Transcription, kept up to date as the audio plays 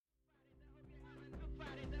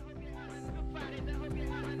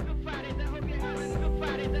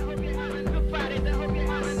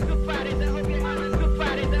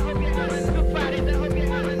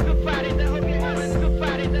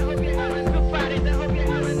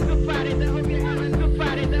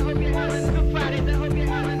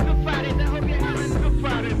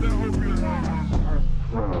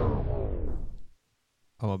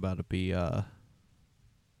about to be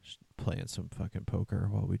playing some fucking poker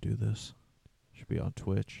while we do this. Should be on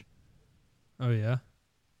Twitch. Oh yeah.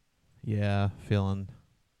 Yeah, feeling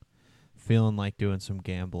like doing some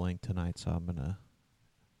gambling tonight, so I'm gonna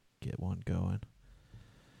get one going.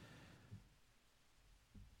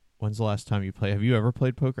 When's the last time you played? Have you ever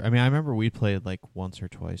played poker? I mean, I remember we played like once or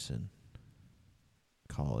twice in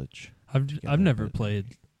college. I've never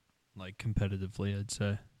played like competitively. I'd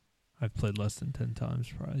say I've played less than 10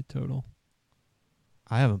 times probably total.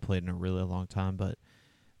 I haven't played in a really long time, but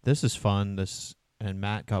this is fun. And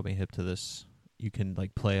Matt got me hip to this. You can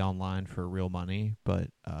like play online for real money, but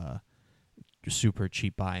super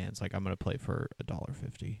cheap buy-ins. Like I'm gonna play for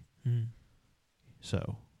 $1.50.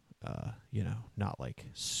 So, not like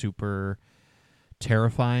super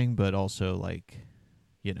terrifying, but also like,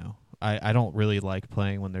 I don't really like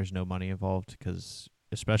playing when there's no money involved, because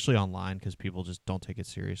especially online, because people just don't take it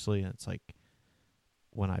seriously. And it's like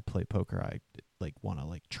when I play poker, I like want to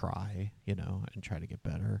like try, and try to get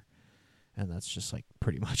better. And that's just like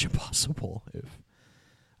pretty much impossible if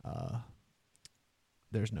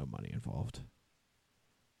there's no money involved.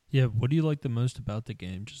 Yeah, what do you like the most about the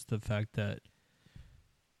game? Just the fact that,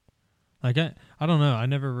 like, I don't know. I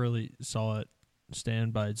never really saw it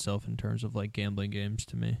stand by itself in terms of like gambling games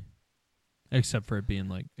to me, except for it being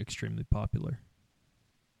like extremely popular.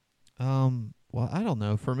 Well, I don't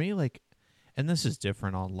know. For me, like, and this is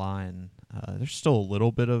different online. There's still a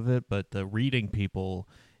little bit of it, but the reading people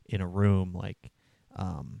in a room, like,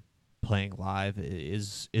 playing live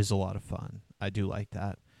is a lot of fun. I do like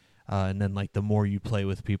that. And then like the more you play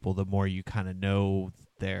with people, the more you kind of know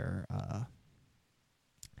their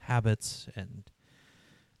habits, and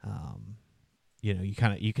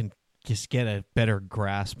you can just get a better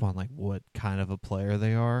grasp on like what kind of a player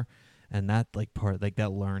they are, and that like part, like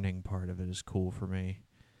that learning part of it is cool for me.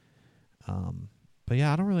 But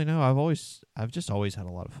yeah, I don't really know. I've just always had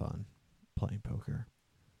a lot of fun playing poker.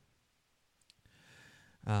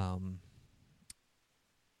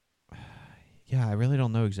 Yeah, I really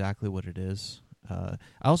don't know exactly what it is. I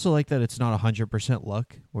also like that it's not 100%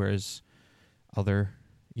 luck, whereas other,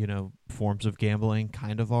 forms of gambling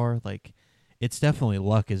kind of are. Like, it's definitely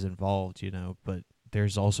luck is involved, but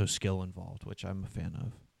there's also skill involved, which I'm a fan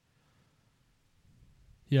of.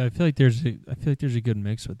 Yeah, I feel like there's a good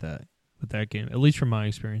mix with that game, at least from my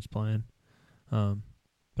experience playing. But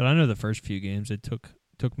I know the first few games it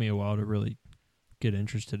took me a while to really get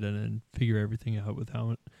interested in it and figure everything out with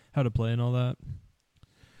how to play and all that.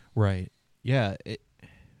 Right. Yeah,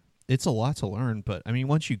 it's a lot to learn, but I mean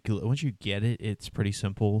once you get it, it's pretty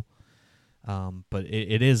simple. But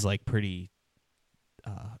it is like pretty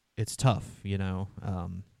it's tough,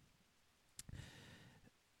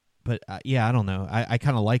 but yeah, I don't know. I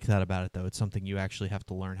kind of like that about it, though. It's something you actually have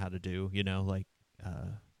to learn how to do, like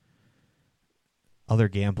other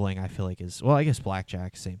gambling I feel like is, well, I guess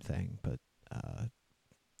blackjack, same thing, but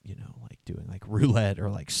like doing like roulette or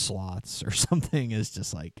like slots or something is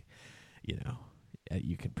just like,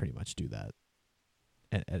 you can pretty much do that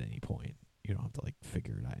at any point. You don't have to like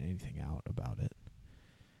figure anything out about it.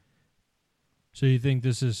 So you think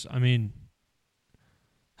this is? I mean,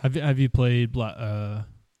 have you played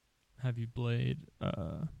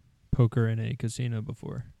poker in a casino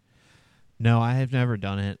before? No, I have never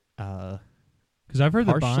done it. Because I've heard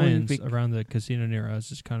the buy-ins around the casino near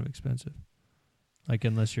us is kind of expensive. Like,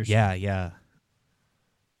 unless you're... Yeah.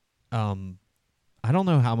 I don't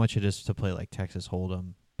know how much it is to play like Texas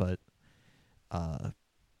Hold'em, but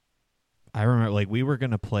I remember like we were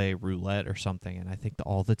going to play roulette or something, and I think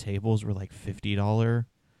all the tables were like $50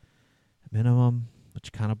 minimum,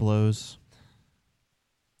 which kind of blows.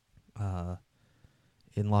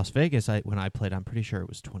 In Las Vegas, when I played, I'm pretty sure it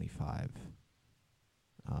was 25.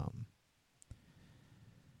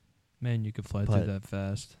 Man, you could fly through that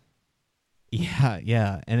fast.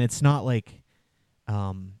 Yeah, and it's not like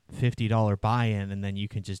 $50 buy-in and then you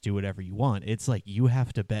can just do whatever you want. It's like you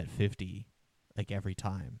have to bet 50 like every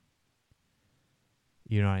time.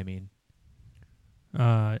 You know what I mean?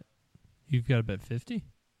 You've got to bet 50?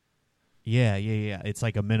 Yeah. It's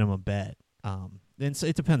like a minimum bet. And so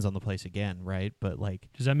it depends on the place again, right? But like,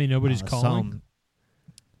 does that mean nobody's calling?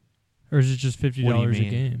 Or is it just $50 a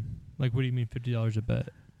game? Like, what do you mean $50 a bet?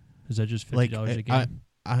 Is that just $50 a game?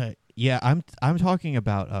 I'm talking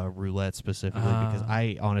about roulette specifically because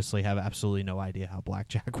I honestly have absolutely no idea how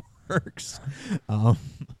blackjack works.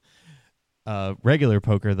 Regular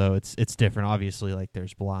poker though, it's different. Obviously, like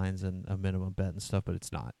there's blinds and a minimum bet and stuff, but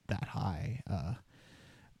it's not that high.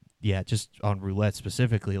 Just on roulette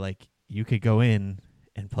specifically, like you could go in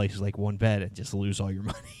and place like one bet and just lose all your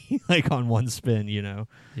money like on one spin,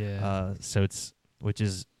 Yeah. So which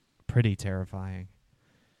is pretty terrifying.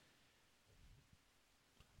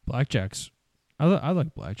 Blackjack's. I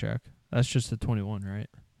like blackjack. That's just the 21, right?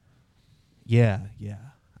 Yeah.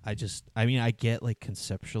 I mean, I get like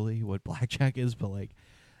conceptually what blackjack is, but like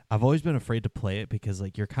I've always been afraid to play it because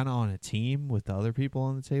like you're kind of on a team with the other people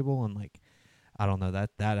on the table, and like I don't know, that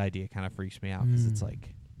idea kind of freaks me out because it's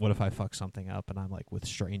like, what if I fuck something up and I'm like with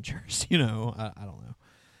strangers? I don't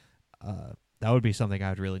know. That would be something I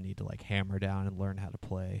would really need to like hammer down and learn how to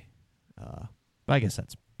play. But I guess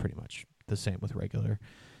that's pretty much the same with regular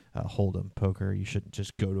Hold'em poker. You shouldn't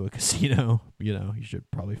just go to a casino. You should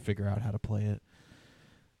probably figure out how to play it.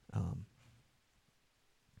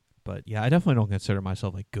 But yeah, I definitely don't consider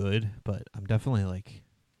myself like good, but I'm definitely like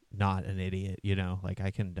not an idiot. Like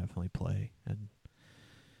I can definitely play, and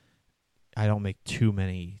I don't make too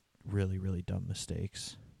many really, really dumb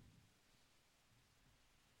mistakes.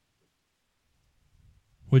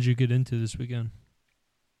 What'd you get into this weekend?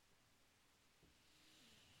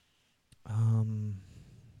 I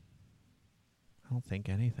don't think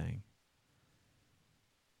anything.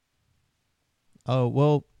 Oh,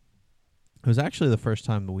 well, it was actually the first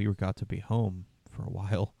time we got to be home for a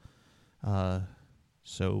while.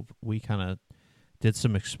 So we kind of did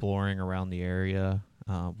some exploring around the area,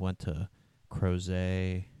 went to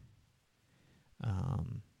Crozet,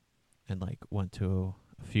 and like went to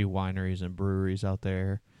a few wineries and breweries out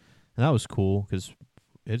there. And that was cool because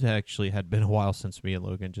it actually had been a while since me and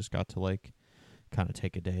Logan just got to like kind of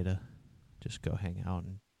take a day to just go hang out,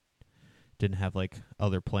 and didn't have like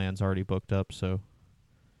other plans already booked up. So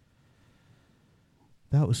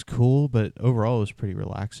that was cool, but overall it was pretty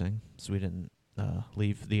relaxing. So we didn't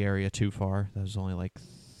leave the area too far. That was only like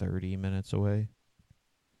 30 minutes away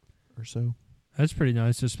or so. That's pretty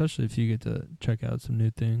nice, especially if you get to check out some new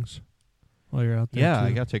things while you're out there. Yeah, too.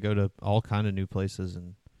 I got to go to all kind of new places,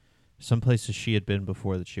 and some places she had been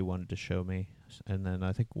before that she wanted to show me. And then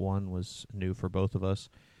I think one was new for both of us.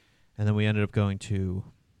 And then we ended up going to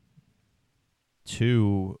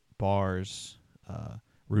 2 bars,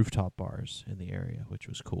 rooftop bars in the area, which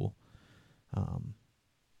was cool.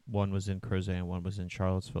 One was in Crozet and one was in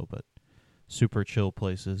Charlottesville, but super chill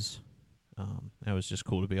places. It was just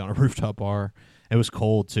cool to be on a rooftop bar. It was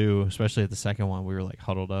cold too, especially at the second one. We were like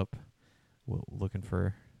huddled up, looking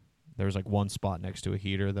for. There was like one spot next to a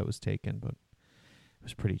heater that was taken, but it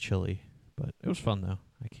was pretty chilly. But it was fun though.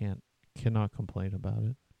 I cannot complain about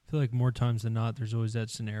it. I feel like more times than not, there's always that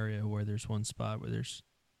scenario where there's one spot where there's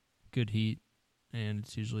good heat, and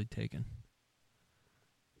it's usually taken.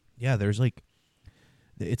 Yeah, there's like,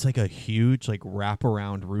 it's like a huge like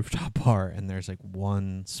wraparound rooftop bar, and there's like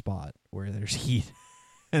one spot where there's heat,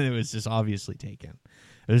 and it was just obviously taken.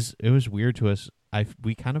 It was weird to us.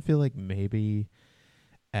 We kind of feel like maybe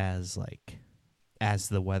as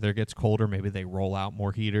the weather gets colder, maybe they roll out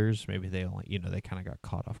more heaters. Maybe they only they kind of got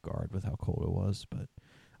caught off guard with how cold it was, but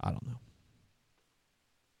I don't know.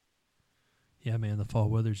 Yeah, man, the fall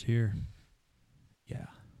weather's here. Yeah,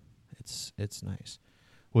 it's nice.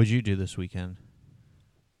 What'd you do this weekend?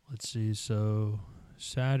 Let's see. So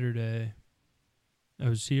Saturday,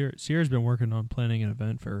 Sierra's been working on planning an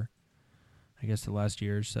event for, I guess, the last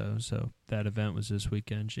year or so. So that event was this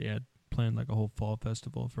weekend. She had planned like a whole fall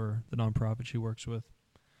festival for the nonprofit she works with.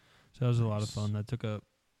 So that was a lot of fun. That took up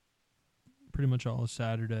pretty much all of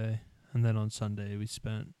Saturday, and then on Sunday we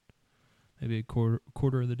spent maybe a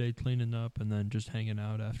quarter of the day cleaning up, and then just hanging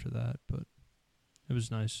out after that. But it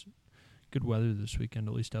was nice. Good weather this weekend,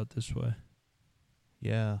 at least out this way.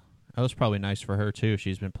 Yeah, that was probably nice for her too.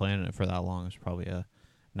 She's been planning it for that long. It's probably a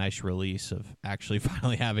nice release of actually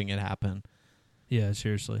finally having it happen. Yeah,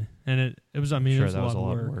 seriously. And it was, I mean, sure, it was that a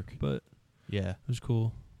lot of work, but yeah, it was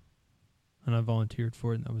cool. And I volunteered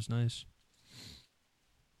for it, and that was nice.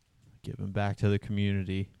 Giving back to the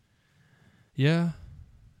community. Yeah.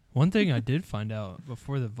 One thing I did find out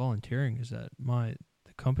before the volunteering is that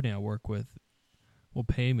the company I work with will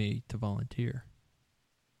pay me to volunteer.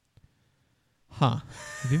 Huh.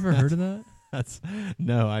 Have you ever heard of that?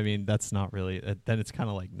 No, I mean, that's not really, then it's kind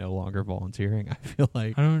of like no longer volunteering, I feel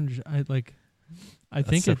like. I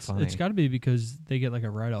think so it's funny. got to be because they get like a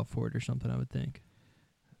write-off for it or something, I would think.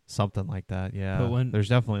 Something like that, yeah. But there's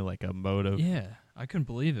definitely like a motive. Yeah, I couldn't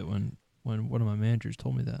believe it when one of my managers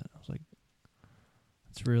told me that. I was like,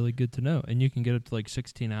 it's really good to know. And you can get up to like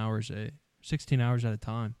 16 hours at a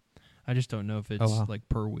time. I just don't know if it's like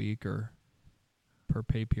per week or per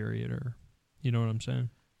pay period, or you know what I'm saying?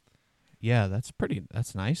 Yeah,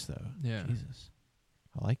 that's nice though. Yeah. Jesus.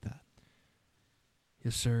 I like that.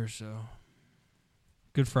 Yes, sir. So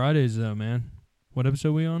Good Fridays though, man. What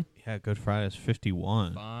episode we on? Yeah, Good Friday's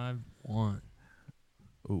 51. 5-1.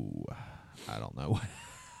 Ooh, I don't know.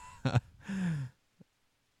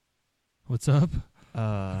 What's up?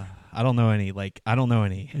 I don't know any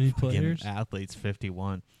Any fucking players? athletes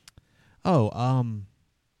 51. Oh,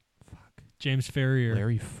 fuck. James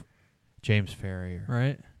Ferrier, James Ferrier.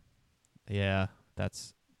 right? Yeah,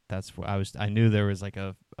 that's what I knew there was like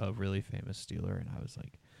a really famous Steeler, and I was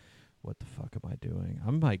like, what the fuck am I doing?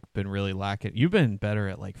 I'm like been really lacking. You've been better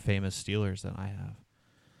at like famous Steelers than I have.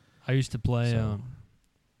 I used to play So-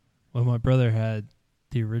 when my brother had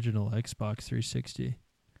the original Xbox 360.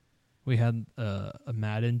 We had a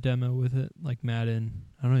Madden demo with it, like Madden,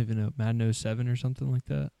 I don't even know, Madden 07 or something like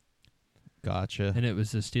that. Gotcha. And it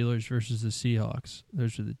was the Steelers versus the Seahawks.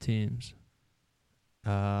 Those were the teams. So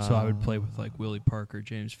I would play with like Willie Parker,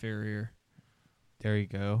 James Ferrier, There you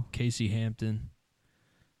go. Casey Hampton,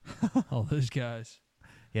 all those guys.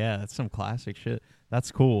 Yeah, that's some classic shit.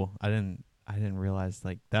 That's cool. I didn't realize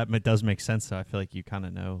like that does make sense though. I feel like you kind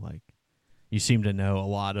of know like you seem to know a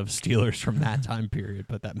lot of Steelers from that time period,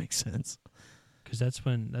 but that makes sense. Because that's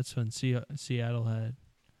when Seattle had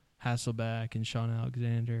Hasselbeck and Sean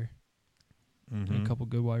Alexander and a couple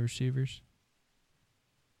good wide receivers.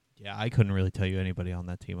 Yeah, I couldn't really tell you anybody on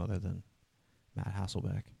that team other than Matt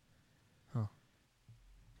Hasselbeck. Huh.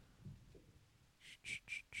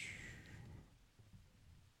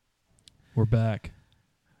 We're back.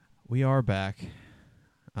 We are back.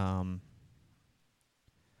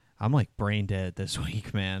 I'm like brain dead this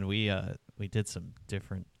week, man. We did some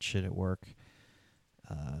different shit at work.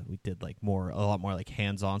 We did like a lot more like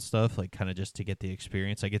hands-on stuff, like kind of just to get the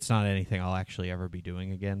experience. Like it's not anything I'll actually ever be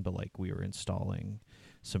doing again, but like we were installing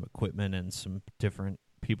some equipment and some different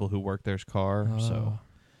people who work there's car. So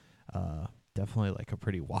definitely like a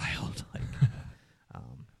pretty wild like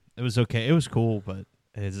it was okay. It was cool, but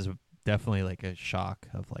it is definitely like a shock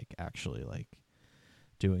of like actually like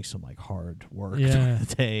doing some like hard work during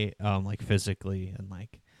the day, like physically and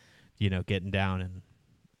like, you know, getting down and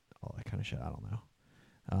all that kind of shit. I don't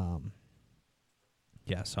know.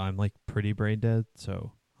 Yeah, so I'm like pretty brain dead,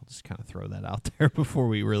 so I'll just kind of throw that out there before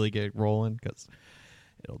we really get rolling because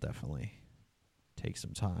it'll definitely take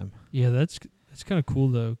some time. Yeah, that's kind of cool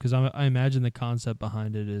though, because I imagine the concept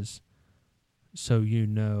behind it is so you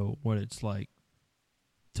know what it's like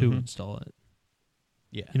to install it.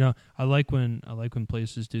 Yeah, You know, I like when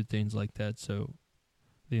places do things like that, so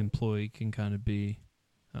the employee can kind of be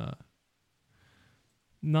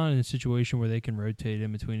not in a situation where they can rotate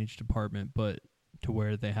in between each department, but to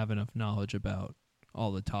where they have enough knowledge about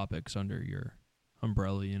all the topics under your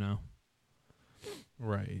umbrella, you know?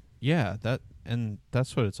 right. Yeah,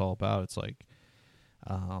 that's what it's all about. It's like,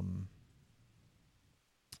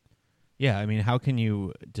 yeah, I mean, how can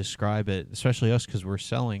you describe it, especially us, because we're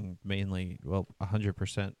selling mainly,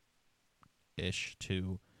 100% ish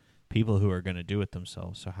to people who are going to do it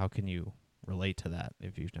themselves. So how can you relate to that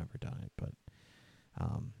if you've never done it? But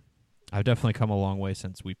I've definitely come a long way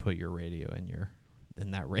since we put your radio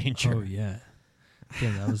in that Ranger. Oh yeah,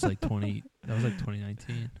 yeah. That was like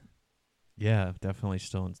 2019. Yeah, definitely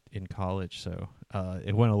still in college. So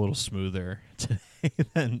it went a little smoother today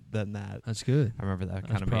than that. That's good. I remember that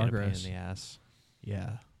That's kind of made a pain progress. in the ass.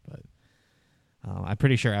 Yeah, but I'm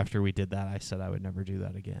pretty sure after we did that, I said I would never do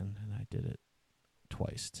that again, and I did it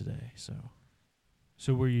twice today. So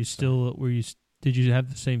did you have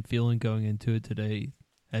the same feeling going into it today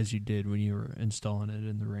as you did when you were installing it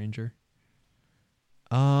in the Ranger?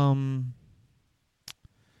 No,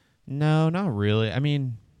 not really. I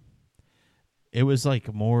mean, it was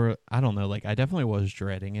like more, I don't know, like I definitely was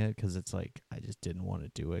dreading it because it's like I just didn't want to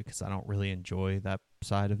do it because I don't really enjoy that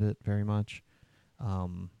side of it very much.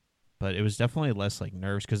 But it was definitely less like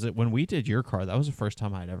nerves because when we did your car, that was the first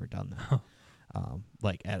time I'd ever done that,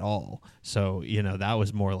 like at all. So, you know, that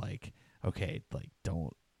was more like, okay, like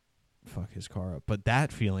don't fuck his car up. But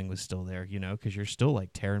that feeling was still there, you know, because you're still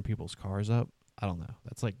like tearing people's cars up. I don't know.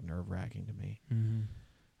 That's like nerve-wracking to me. Mm-hmm.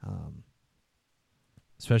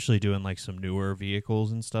 Especially doing like some newer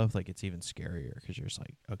vehicles and stuff, like it's even scarier because you're just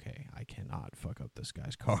like, okay, I cannot fuck up this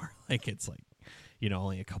guy's car. Like it's like, you know,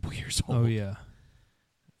 only a couple years old. Oh yeah.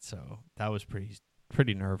 So that was pretty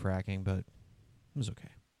nerve-wracking, but it was okay.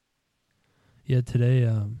 Yeah, today,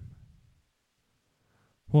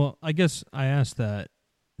 well, I guess I asked that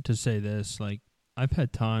to say this. Like, I've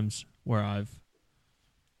had times where I've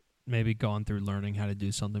maybe gone through learning how to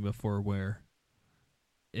do something before where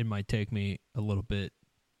it might take me a little bit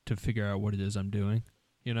to figure out what it is I'm doing,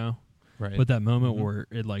 you know? Right. But that moment where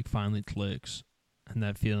it, like, finally clicks and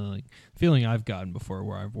that feeling I've gotten before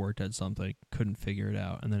where I've worked at something, couldn't figure it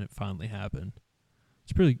out, and then it finally happened.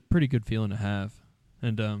 It's pretty good feeling to have.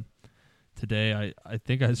 And today, I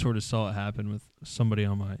think I sort of saw it happen with somebody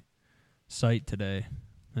on my site today.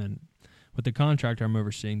 And with the contractor I'm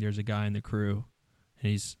overseeing, there's a guy in the crew,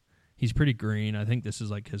 and he's pretty green. I think this is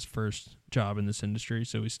like his first job in this industry,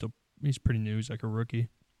 so he's pretty new. He's like a rookie.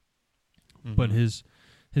 Mm-hmm. But his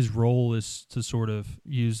role is to sort of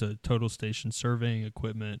use a total station surveying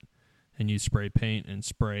equipment and use spray paint and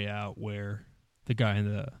spray out where the guy in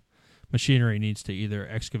the machinery needs to either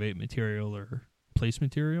excavate material or place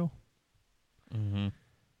material. Mm-hmm.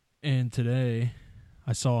 And today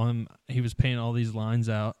I saw him, he was painting all these lines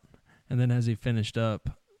out, and then as he finished up,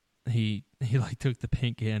 he like took the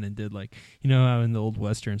paint can and did like, you know how in the old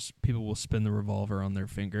westerns people will spin the revolver on their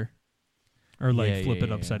finger or like flip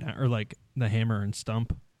it upside down, or like the hammer and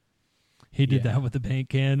stump. He did that with the paint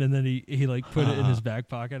can, and then he like put it in his back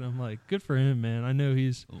pocket. I'm like, good for him, man. I know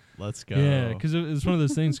he's let's go. Yeah, because it was one of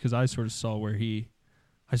those things. Because I sort of saw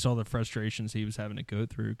I saw the frustrations he was having to go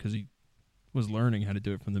through because he was learning how to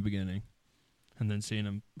do it from the beginning, and then seeing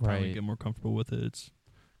him finally get more comfortable with it. It's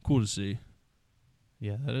cool to see.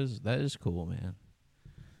 Yeah, that is cool, man.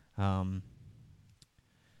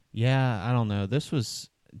 Yeah, I don't know. This was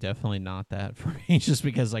definitely not that for me, just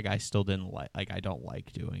because like I still didn't like I don't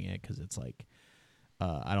like doing it because it's like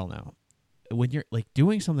I don't know, when you're like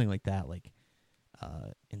doing something like that, like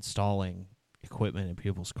installing equipment in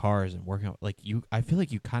people's cars and working out, like I feel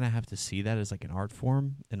like you kind of have to see that as like an art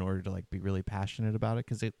form in order to like be really passionate about it,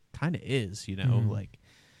 because it kind of is, you know. Like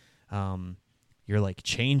you're like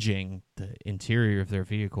changing the interior of their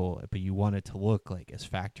vehicle, but you want it to look like as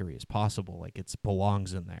factory as possible, like it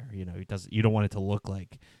belongs in there, you know. You don't want it to look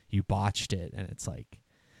like you botched it and it's like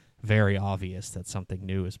very obvious that something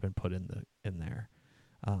new has been put in there.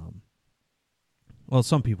 Well,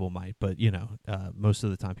 some people might, but you know, most of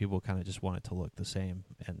the time people kind of just want it to look the same.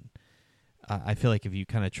 And I feel like if you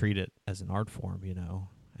kind of treat it as an art form, you know,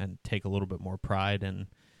 and take a little bit more pride in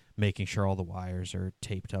making sure all the wires are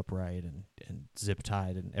taped up right and zip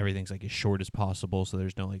tied and everything's like as short as possible, so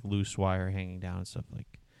there's no like loose wire hanging down and stuff,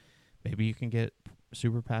 like maybe you can get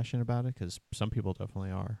super passionate about it, because some people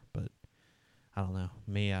definitely are. But I don't know,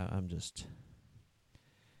 me, I'm just,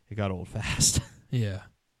 it got old fast. Yeah,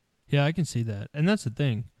 I can see that, and that's the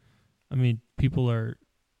thing. I mean, people are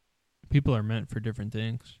meant for different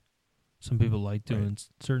things. Some people like doing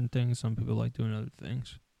certain things. Some people like doing other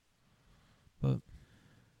things. But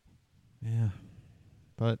yeah.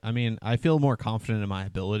 But I mean, I feel more confident in my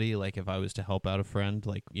ability. Like if I was to help out a friend,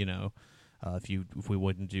 like, you know, if we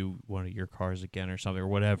wouldn't do one of your cars again or something or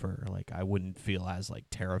whatever, like I wouldn't feel as like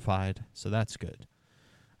terrified. So that's good.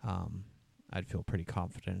 I'd feel pretty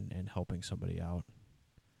confident in helping somebody out.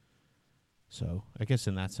 So I guess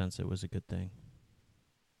in that sense, it was a good thing.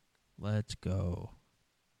 Let's go.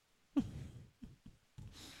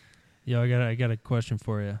 Yo, I got a question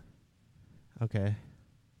for you. Okay.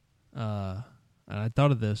 And I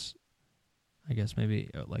thought of this, I guess maybe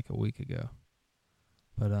like a week ago.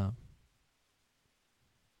 But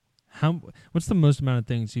what's the most amount of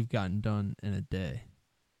things you've gotten done in a day?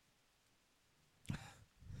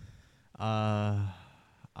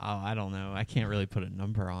 I don't know. I can't really put a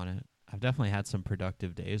number on it. I've definitely had some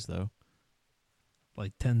productive days though.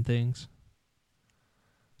 Like 10 things?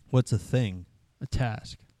 What's a thing? A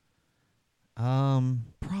task.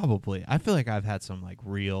 Probably. I feel like I've had some like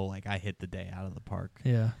real, like I hit the day out of the park.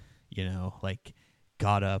 Yeah. You know, like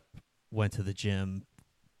got up, went to the gym,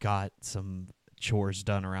 got some chores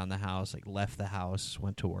done around the house, like left the house,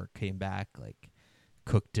 went to work, came back, like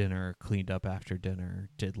cooked dinner, cleaned up after dinner,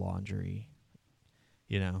 did laundry.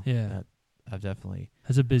 You know, yeah. I've definitely.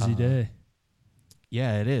 That's a busy day.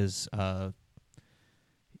 Yeah, it is.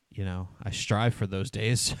 You know, I strive for those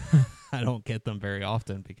days. I don't get them very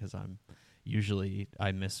often because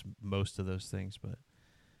I miss most of those things, but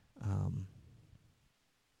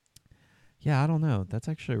yeah, I don't know. That's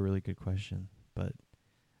actually a really good question, but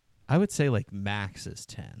I would say like max is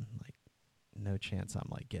 10. Like no chance I'm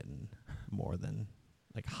like getting more than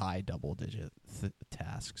like high double digit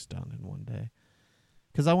tasks done in one day.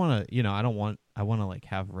 Cuz I want to, you know, I want to like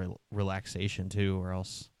have relaxation too, or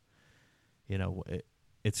else, you know,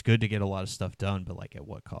 it's good to get a lot of stuff done, but like at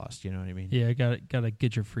what cost, you know what I mean? Yeah, got to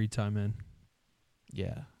get your free time in.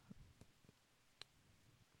 Yeah.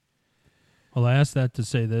 Well, I asked that to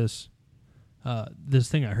say this. This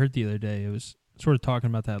thing I heard the other day, it was sort of talking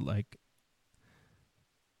about that, like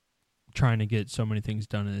trying to get so many things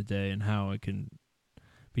done in a day and how it can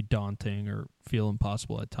be daunting or feel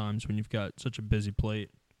impossible at times when you've got such a busy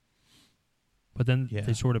plate. But then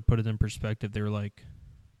they sort of put it in perspective. They were like,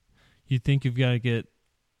 you think you've got to get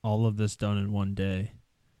all of this done in one day,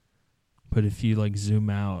 but if you like zoom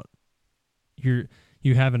out,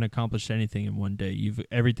 you haven't accomplished anything in one day.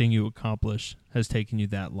 Everything you accomplish has taken you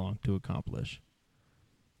that long to accomplish.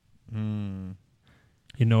 Hmm.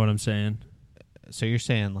 You know what I'm saying? So you're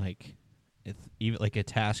saying like, if even like a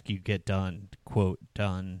task you get done, quote,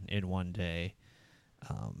 done in one day.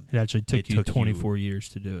 It actually took It you took you- 24 years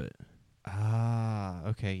to do it.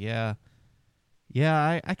 Okay, yeah.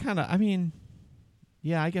 Yeah, I kind of, I mean,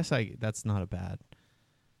 yeah, I guess that's not a bad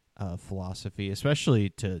philosophy, especially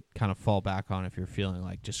to kind of fall back on if you're feeling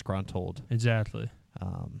like disgruntled. Exactly.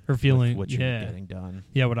 Or With feeling, what you're getting done.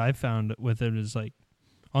 Yeah, what I found with it is like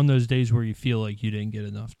on those days where you feel like you didn't get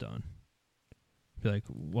enough done. Be like,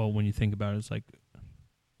 well, when you think about it, it's like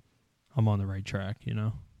I'm on the right track, you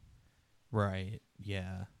know? Right.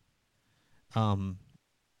 Yeah.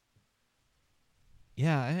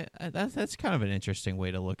 Yeah, that's kind of an interesting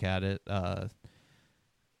way to look at it. But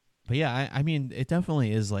yeah, I mean, it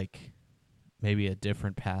definitely is like maybe a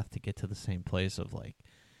different path to get to the same place of like,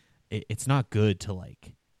 it's not good to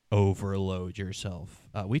like overload yourself.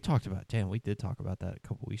 We did talk about that a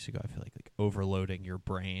couple weeks ago. I feel like overloading your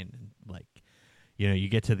brain and like, you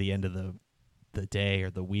get to the end of the day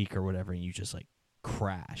or the week or whatever, and you just like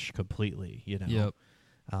crash completely. Yep.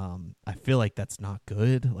 I feel like that's not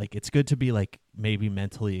good. Like it's good to be like maybe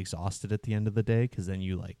mentally exhausted at the end of the day, because then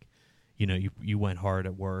you like, you went hard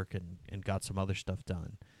at work and got some other stuff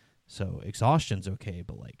done. So exhaustion's okay,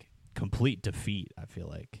 but like complete defeat, I feel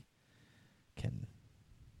like can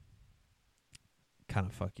kind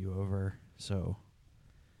of fuck you over. So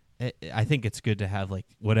I think it's good to have like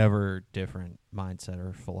whatever different mindset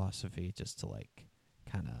or philosophy just to like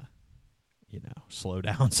kind of, slow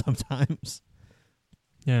down sometimes.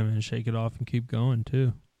 Yeah, man, shake it off and keep going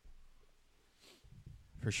too.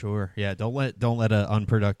 For sure. Yeah, don't let an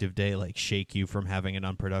unproductive day like shake you from having an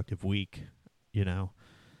unproductive week,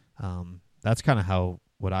 That's kind of how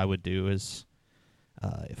what I would do is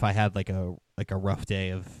if I had like a rough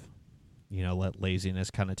day of let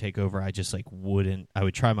laziness kind of take over, I just like I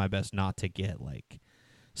would try my best not to get like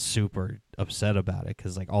super upset about it,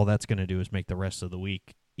 cuz like all that's going to do is make the rest of the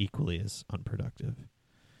week equally as unproductive.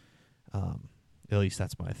 At least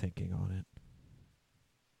that's my thinking on it.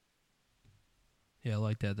 Yeah, I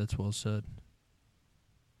like that. That's well said.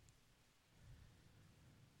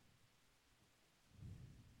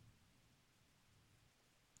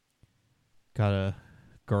 Got a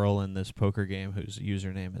girl in this poker game whose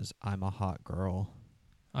username is I'm a hot girl.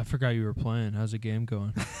 I forgot you were playing. How's the game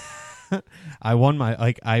going? I won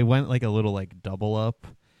I went like a little like double up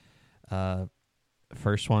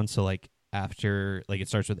first one, so like after like it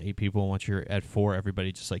starts with 8 people, and once you're at 4,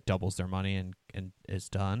 everybody just like doubles their money and is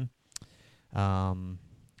done. Oh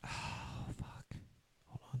fuck.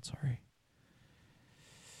 Hold on, sorry.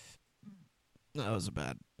 That was a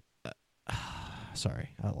bad sorry,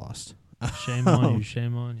 I lost. Shame on you,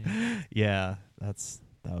 shame on you. Yeah, that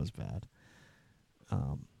was bad.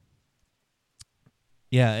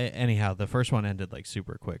 Yeah, anyhow, the first one ended like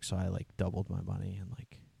super quick, so I like doubled my money, and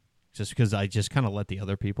like just because I just kind of let the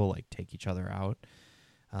other people like take each other out.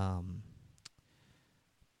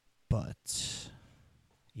 But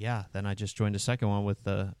yeah, then I just joined a second one with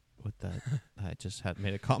that I just had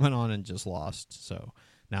made a comment on and just lost. So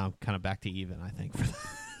now I'm kind of back to even, I think,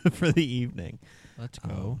 for the evening. Let's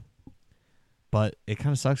go. But it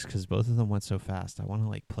kind of sucks because both of them went so fast. I want to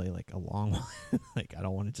like play like a long one. Like I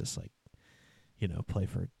don't want to just like, play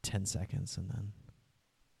for 10 seconds and then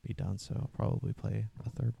be done. So I'll probably play a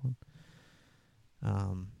third one.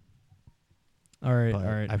 All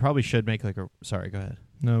right. I probably should make like sorry, go ahead.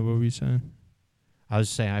 No, what were you saying? I was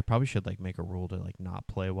saying I probably should like make a rule to like not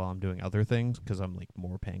play while I'm doing other things, because I'm like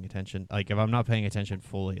more paying attention. Like if I'm not paying attention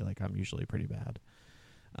fully, like I'm usually pretty bad.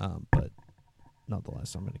 But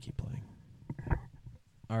nonetheless, I'm going to keep playing.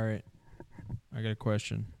 All right. I got a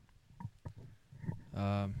question.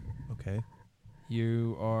 Okay.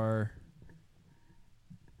 You're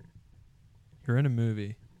in a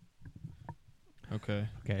movie. Okay.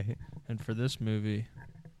 Okay. And for this movie,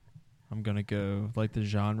 I'm going to go, like the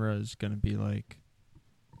genre is going to be like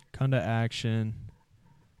kind of action,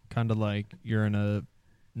 kind of like you're in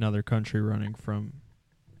another country running from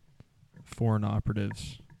foreign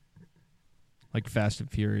operatives, like Fast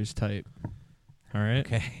and Furious type. All right?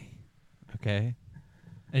 Okay.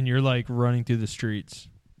 And you're like running through the streets,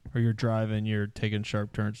 or you're driving, you're taking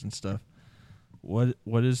sharp turns and stuff.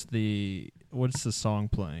 What's the song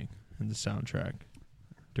playing in the soundtrack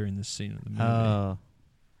during this scene of the movie?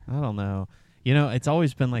 I don't know. It's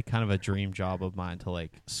always been like kind of a dream job of mine to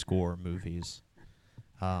like score movies.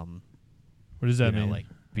 What does that mean? Like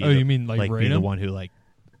you mean like be the them? one who like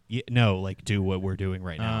like do what we're doing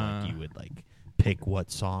right now. Like you would like pick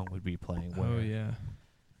what song would be playing where. Oh yeah.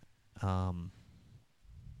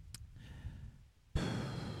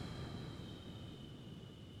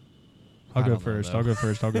 I'll I go don't know, first. though. I'll go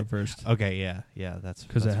first. I'll go first. Okay, yeah, that's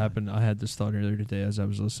Because it fine. happened. I had this thought earlier today as I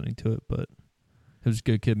was listening to it, but it was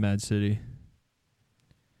Good Kid, Mad City.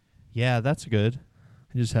 Yeah, that's good.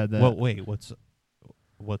 I just had that. Well, wait, what's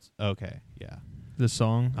okay? Yeah. The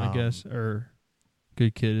song, I guess, or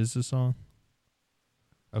Good Kid is the song,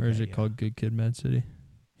 Okay, or is it yeah. called Good Kid, Mad City?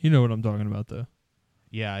 You know what I'm talking about, though.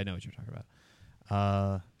 Yeah, I know what you're talking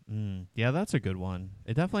about. Yeah, that's a good one.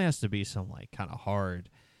 It definitely has to be some like kind of hard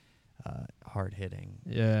hitting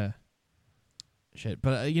Yeah. shit.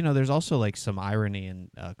 But there's also like some irony and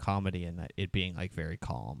comedy in it being like very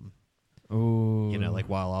calm. Oh. Like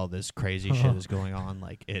while all this crazy shit is going on,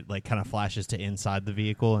 like it like kind of flashes to inside the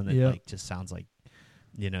vehicle, and it Yep. like just sounds like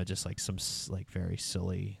just like some like very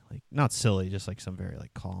silly, like not silly, just like some very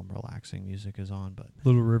like calm, relaxing music is on. But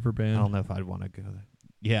Little River Band. I don't know if I'd want to go.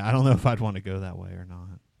 Yeah, I don't know if I'd want to go that way or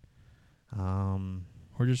not.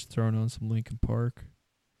 Or just throwing on some Linkin Park.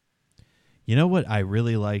 You know what I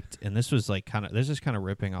really liked, and this is kind of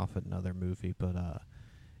ripping off another movie, but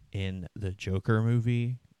in the Joker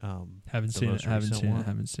movie, Haven't the seen it. most Haven't recent seen one. it.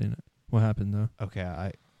 Haven't seen it. What happened though? Okay,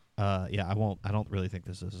 I won't. I don't really think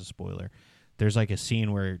this is a spoiler. There's like a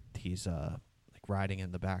scene where he's like riding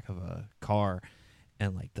in the back of a car,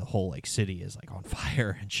 and like the whole like city is like on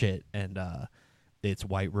fire and shit, and it's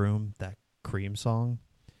White Room, that Cream song.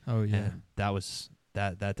 Oh yeah. And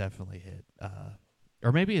that definitely hit.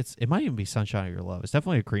 Or maybe it might even be Sunshine of Your Love. It's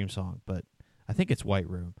definitely a Cream song, but I think it's White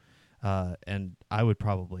Room. And I would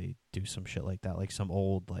probably do some shit like that, like some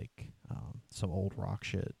old rock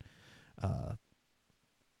shit.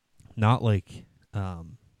 Not like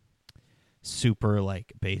super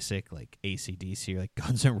like basic like AC/DC or like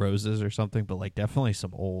Guns N' Roses or something, but like definitely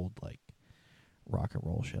some old like rock and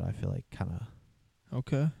roll shit. I feel like kind of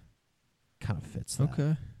fits that.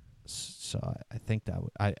 Okay. So I think that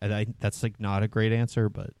I that's like not a great answer,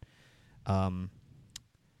 but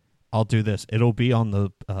I'll do this. It'll be on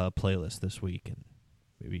the playlist this week, and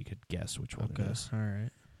maybe you could guess which one it is. All right.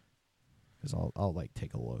 Because I'll like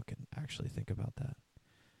take a look and actually think about that.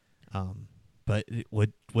 But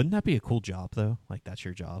wouldn't that be a cool job though? Like that's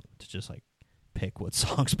your job to just like pick what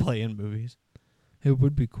songs play in movies. It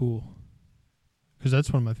would be cool. Because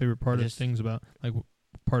that's one of my favorite things about like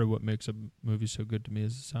part of what makes a movie so good to me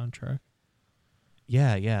is the soundtrack.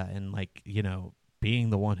 Yeah, and like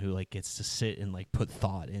being the one who like gets to sit and like put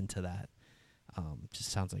thought into that,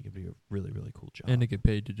 just sounds like it'd be a really really cool job. And to get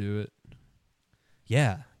paid to do it.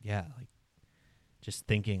 Yeah, like just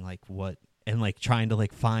thinking like what and like trying to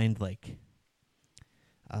like find like,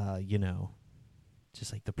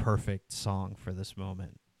 just like the perfect song for this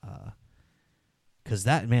moment. 'Cause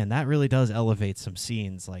that really does elevate some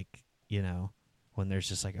scenes, like when there's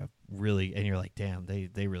just like a really and you're like, damn,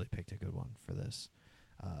 they really picked a good one for this.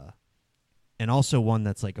 And also one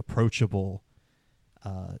that's like approachable,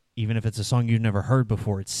 even if it's a song you've never heard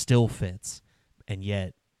before, it still fits. And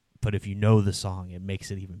yet, but if you know the song, it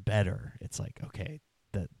makes it even better. It's like, okay,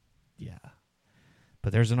 yeah.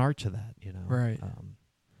 But there's an art to that, Right.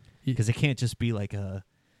 Because it can't just be like a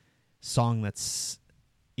song that's,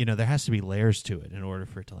 there has to be layers to it in order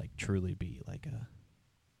for it to like truly be like a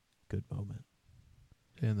good moment.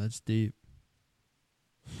 Damn, that's deep.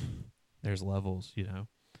 There's levels,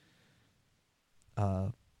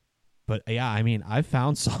 But yeah, I mean, I've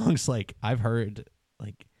found songs like I've heard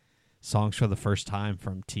like songs for the first time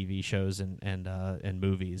from TV shows and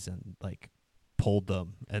movies, and like pulled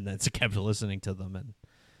them and then kept listening to them, and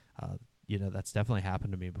that's definitely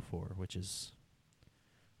happened to me before, which is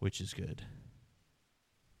good.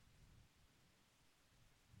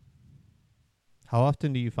 How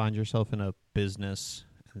often do you find yourself in a business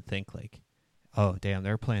and think like, oh damn,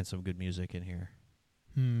 they're playing some good music in here?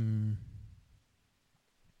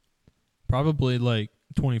 Probably like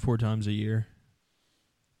 24 times a year.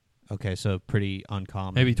 Okay, so pretty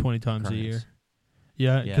uncommon. Maybe 20 times a year.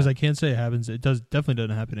 Yeah, because I can't say it happens. It definitely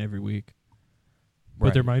doesn't happen every week. But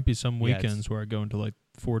Right. there might be some Yeah, weekends where I go into like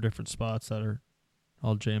 4 different spots that are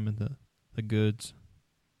all jamming the goods.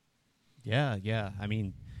 Yeah. I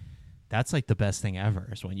mean, that's like the best thing ever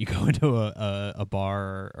is when you go into a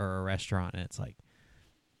bar or a restaurant and it's like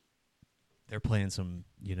they're playing some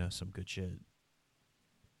good shit.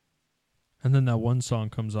 And then that one song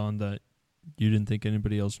comes on that you didn't think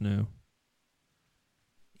anybody else knew.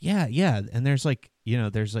 Yeah, and there's like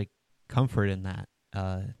there's like comfort in that.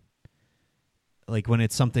 Like when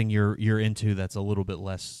it's something you're into that's a little bit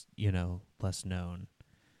less less known.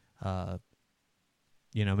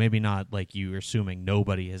 Maybe not like you're assuming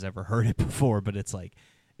nobody has ever heard it before, but it's like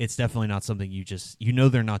it's definitely not something you just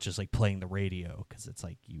they're not just like playing the radio because it's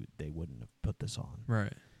like they wouldn't have put this on.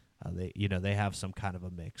 Right. They have some kind of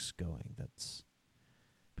a mix going. But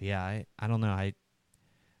yeah, I don't know. I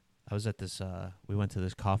was at this. We went to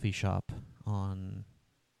this coffee shop on,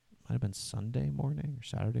 might have been Sunday morning or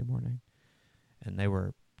Saturday morning, and they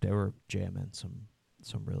were jamming some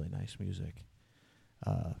really nice music.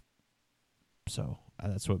 So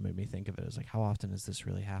that's what made me think of it. Is like, how often is this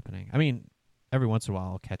really happening? I mean, every once in a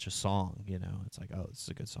while I'll catch a song. It's like, oh, this is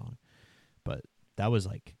a good song, but that was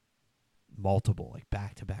like multiple, like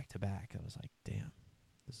back to back to back. I was like, damn,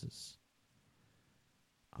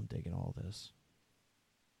 I'm digging all this.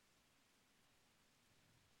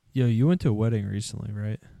 Yo, you went to a wedding recently,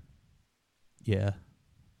 right? Yeah.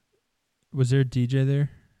 Was there a DJ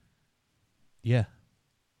there? Yeah.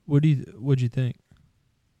 What'd you think?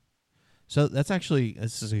 So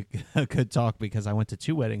this is a good talk because I went to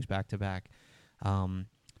 2 weddings back to back. And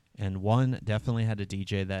one definitely had a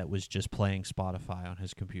DJ that was just playing Spotify on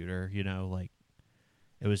his computer, like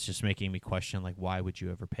it was just making me question, like, why would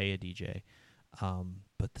you ever pay a DJ?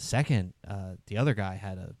 But the second, the other guy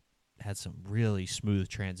had some really smooth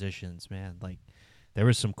transitions, man. Like there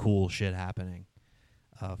was some cool shit happening,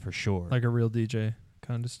 for sure. Like a real DJ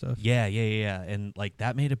kind of stuff. Yeah. And like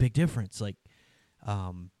that made a big difference. Like,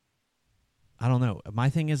 I don't know.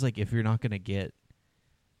 My thing is like, if you're not going to get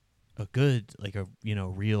a good, like a,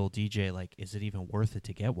 real DJ, like, is it even worth it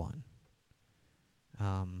to get one?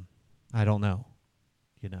 I don't know.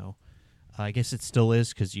 I guess it still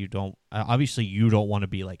is because you don't want to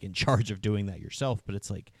be like in charge of doing that yourself, but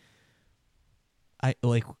it's like,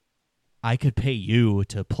 I could pay you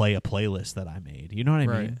to play a playlist that I made. You know what I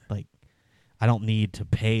mean? Like, I don't need to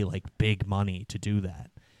pay like big money to do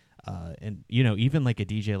that. And even like a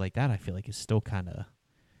DJ like that, I feel like is still kind of,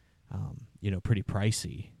 pretty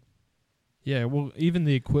pricey. Yeah, well, even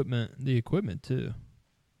the equipment too.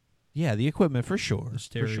 Yeah, the equipment for sure. The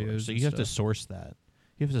stereos. So you have to source that.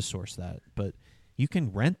 But you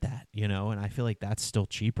can rent that, and I feel like that's still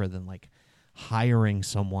cheaper than like hiring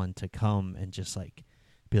someone to come and just like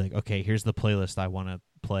be like, okay, here's the playlist I want to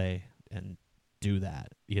play and do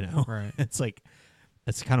that, Right. It's like,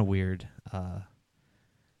 it's kind of weird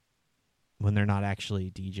when they're not actually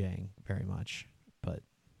DJing very much, but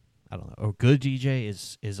I don't know. A good DJ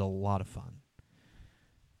is a lot of fun.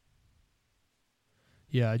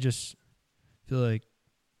 Yeah, I just feel like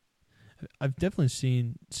I've definitely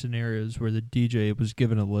seen scenarios where the DJ was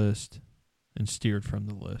given a list and steered from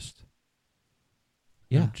the list.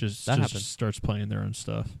 Yeah, and just happens. starts playing their own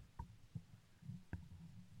stuff.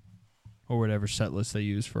 Or whatever set list they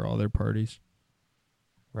use for all their parties.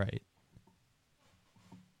 Right.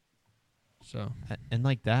 So. And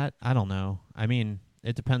like that, I don't know. I mean,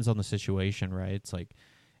 it depends on the situation, right? It's like,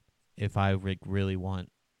 if I really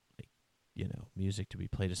want, like, music to be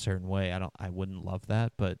played a certain way, I wouldn't love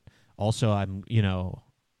that. But also, I'm,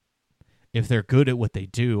 if they're good at what they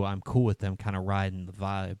do, I'm cool with them kind of riding the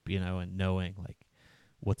vibe, and knowing like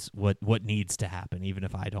what needs to happen, even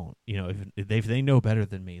if I don't, if they know better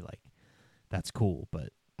than me, like that's cool. But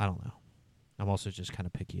I don't know. I'm also just kind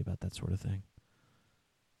of picky about that sort of thing.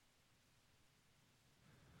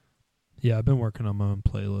 Yeah, I've been working on my own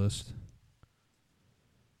playlist.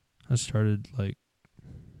 I started like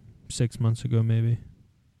 6 months ago, maybe.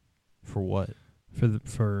 For what?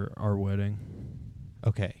 For our wedding.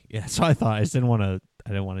 Okay, yeah. So I didn't want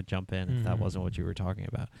to jump in if that wasn't what you were talking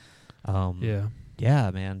about.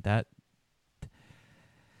 Yeah, man. That.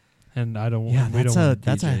 And I don't. Yeah, we don't want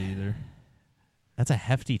to DJ either. That's a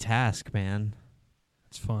hefty task, man.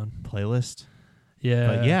 It's fun. Playlist. Yeah.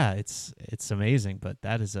 But yeah, it's amazing. But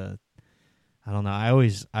that is I don't know. I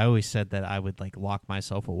always said that I would like lock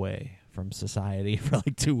myself away from society for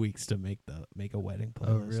like 2 weeks to make a wedding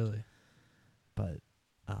playlist. Oh, really? But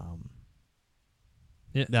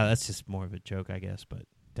yeah. No, that's just more of a joke, I guess. But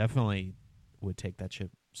definitely would take that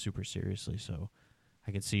shit super seriously. So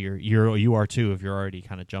I can see you are too if you're already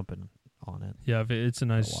kind of jumping on it. Yeah, it's a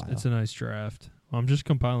nice draft. Well, I'm just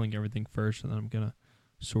compiling everything first, and then I'm gonna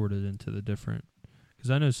sort it into the different.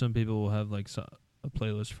 Because I know some people will have like a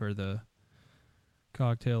playlist for the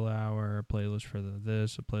cocktail hour, a playlist for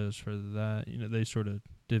this, a playlist for that. They sort of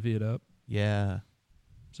divvy it up. Yeah.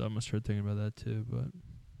 So I'm gonna start thinking about that too. But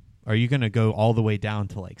are you gonna go all the way down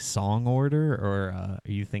to like song order, or are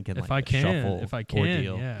you thinking if like shuffle if I can,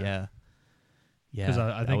 ordeal? yeah. Because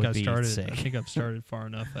I think I started. Sick. I think I've started far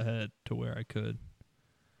enough ahead to where I could.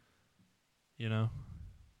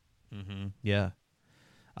 Mm-hmm. Yeah.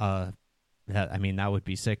 I mean, that would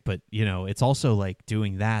be sick, but it's also like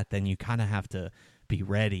doing that. Then you kind of have to be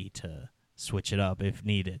ready to switch it up if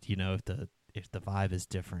needed. If the vibe is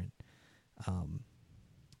different.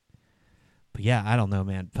 But yeah, I don't know,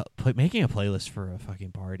 man. Making a playlist for a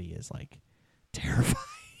fucking party is like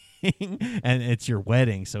terrifying, and it's your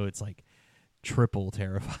wedding, so it's like triple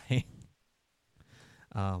terrifying.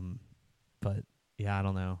 But yeah, I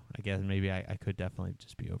don't know. I guess maybe I could definitely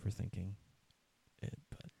just be overthinking it,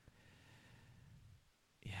 but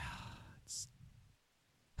yeah, it's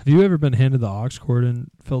Have you ever been handed the aux cord and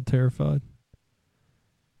felt terrified?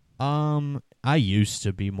 I used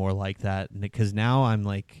to be more like that because now I'm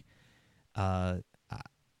like, I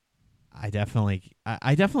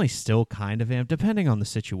definitely still kind of am, depending on the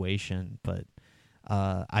situation. But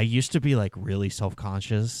I used to be like really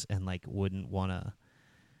self-conscious and like wouldn't want to,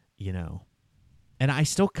 you know. And I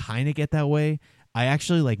still kind of get that way. I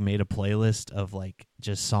actually like made a playlist of like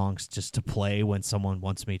just songs just to play when someone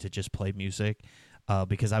wants me to just play music,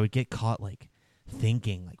 because I would get caught like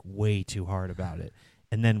thinking like way too hard about it.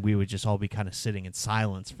 And then we would just all be kind of sitting in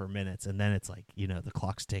silence for minutes, and then it's like, the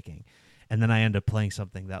clock's ticking. And then I end up playing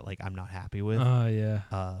something that like I'm not happy with. Oh,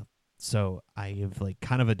 yeah. So I have like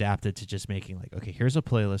kind of adapted to just making like, okay, here's a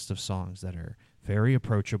playlist of songs that are very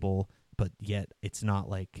approachable, but yet it's not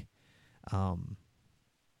like, I'm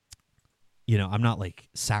not like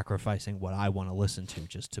sacrificing what I want to listen to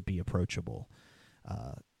just to be approachable.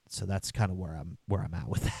 So that's kind of where I'm at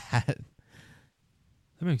with that.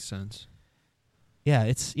 That makes sense. Yeah,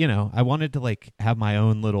 it's, I wanted to like have my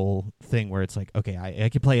own little thing where it's like, okay, I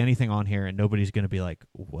can play anything on here and nobody's going to be like,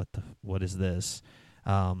 what is this?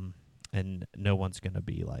 And no one's going to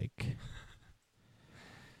be like,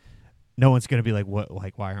 what,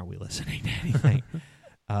 like, why aren't we listening to anything?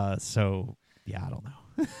 So yeah, I don't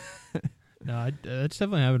know. No, it's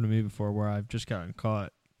definitely happened to me before where I've just gotten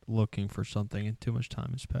caught looking for something and too much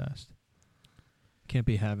time has passed. Can't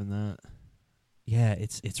be having that. Yeah,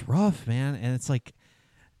 it's rough, man, and it's like,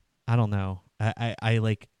 I don't know. I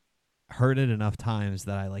like heard it enough times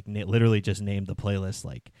that I like literally just named the playlist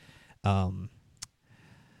like,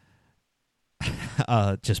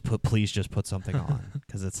 please just put something on,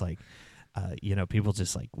 because it's like, people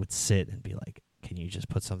just like would sit and be like, can you just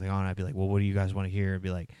put something on? I'd be like, well, what do you guys want to hear? And be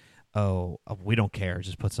like, oh, we don't care,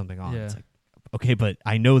 just put something on. Yeah. It's like, okay, but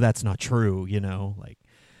I know that's not true, like.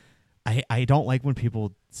 I don't like when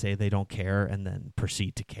people say they don't care and then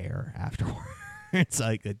proceed to care afterwards. It's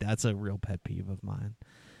like, that's a real pet peeve of mine.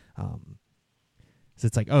 So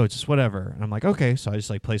it's like, oh, it's just whatever. And I'm like, okay. So I just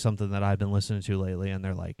like play something that I've been listening to lately, and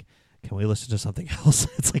they're like, can we listen to something else?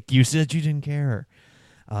 It's like, you said you didn't care.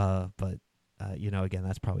 But again,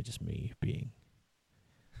 that's probably just me being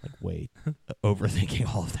like way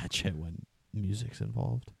overthinking all of that shit when music's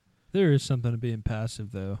involved. There is something to being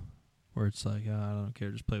passive though, where it's like, oh, I don't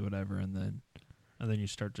care, just play whatever, and then you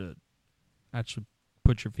start to actually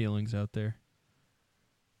put your feelings out there.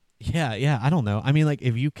 Yeah, I don't know. I mean, like,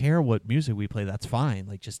 if you care what music we play, that's fine.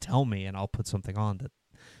 Like, just tell me, and I'll put something on that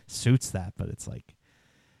suits that. But it's like,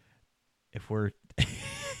 if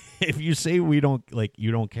you say you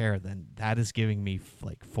don't care, then that is giving me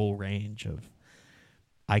like full range of,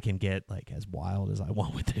 I can get like as wild as I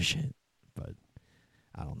want with this shit. But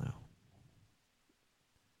I don't know.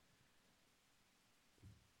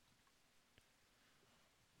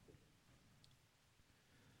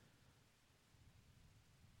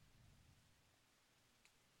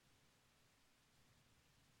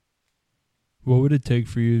 What would it take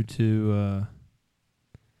for you to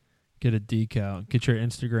get a decal, get your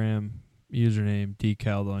Instagram username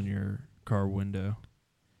decaled on your car window?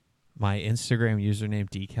 My Instagram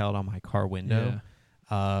username decaled on my car window.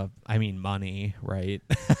 Yeah. I mean, money, right?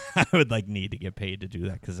 I would like need to get paid to do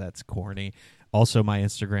that because that's corny. Also, my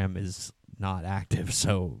Instagram is not active,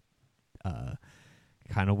 so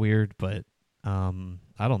kind of weird. But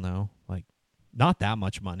I don't know, like not that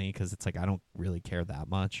much money, because it's like I don't really care that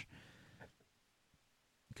much.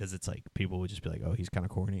 Because it's like people would just be like, "Oh, he's kind of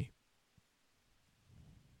corny."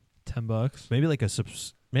 $10, Maybe like a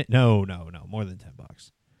no, more than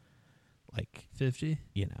 $10. Like 50.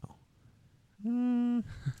 I don't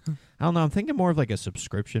know. I'm thinking more of like a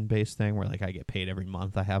subscription-based thing where like I get paid every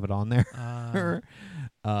month. I have it on there. Like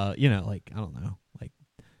I don't know, like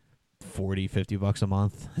 $40-$50 a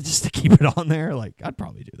month just to keep it on there. Like I'd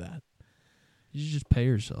probably do that. You should just pay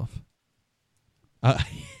yourself.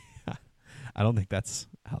 I don't think that's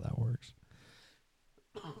how that works.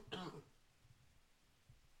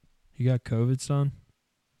 You got COVID, son?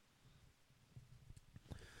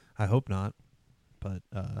 I hope not, but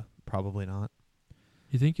probably not.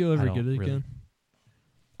 You think you'll ever don't get it really. again?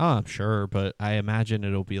 Oh, I'm sure, but I imagine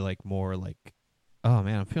it'll be like more like, oh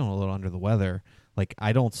man, I'm feeling a little under the weather. Like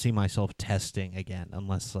I don't see myself testing again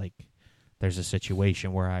unless like there's a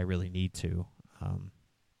situation where I really need to.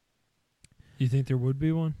 You think there would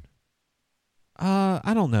be one?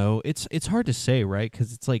 I don't know. It's hard to say, right?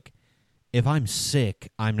 Because it's like, if I'm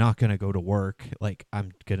sick, I'm not gonna go to work. Like,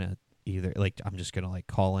 I'm gonna either I'm just gonna like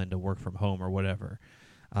call in to work from home or whatever.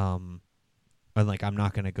 And like, I'm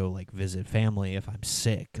not gonna go like visit family if I'm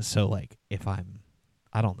sick. So like, if I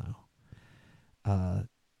don't know.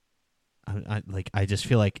 I just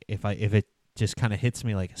feel like if it just kind of hits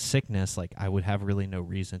me like a sickness, like I would have really no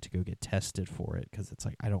reason to go get tested for it, because it's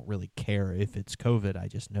like I don't really care if it's COVID. I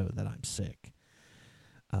just know that I'm sick,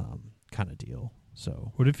 kind of deal.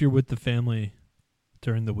 So What if you're with the family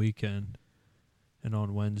during the weekend and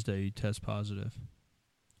on Wednesday you test positive?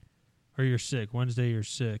 Or you're sick. Wednesday you're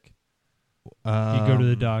sick. You go to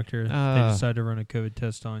the doctor. They decide to run a COVID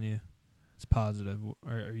test on you. It's positive.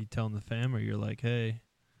 Are you telling the fam, or you're like, hey,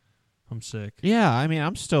 I'm sick? Yeah, I mean,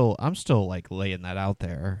 I'm still like laying that out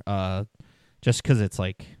there. Just because it's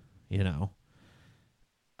like, I'm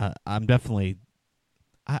definitely.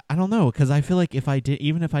 I don't know, because I feel like if I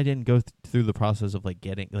didn't go through the process of like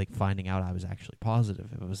finding out I was actually positive,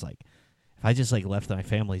 if it was like, if I just like left my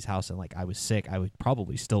family's house and like I was sick, I would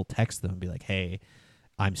probably still text them and be like, hey,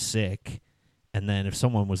 I'm sick. And then if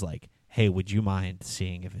someone was like, hey, would you mind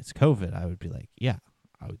seeing if it's COVID? I would be like, yeah,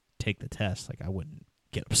 I would take the test. Like, I wouldn't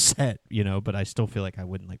get upset, but I still feel like I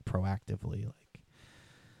wouldn't like proactively, like,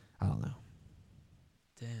 I don't know.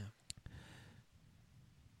 Damn.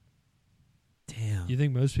 Damn. You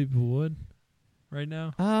think most people would right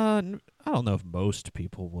now? I don't know if most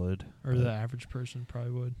people would. Or the average person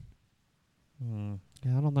probably would.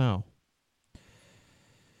 Yeah, I don't know.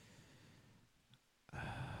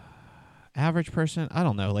 Average person? I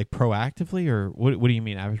don't know. Like, proactively, or what do you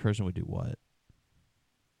mean average person would do what?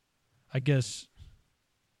 I guess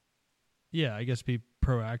be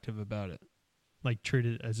proactive about it. Like, treat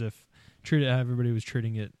it how everybody was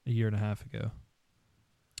treating it a year and a half ago.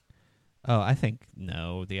 Oh, I think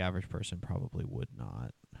no, the average person probably would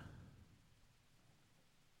not.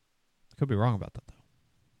 Could be wrong about that, though.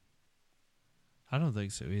 I don't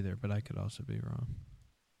think so either, but I could also be wrong.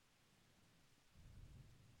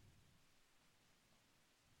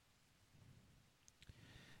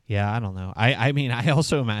 Yeah, I don't know. I mean, I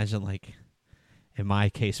also imagine, like, in my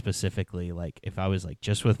case specifically, like, if I was like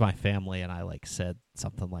just with my family and I like said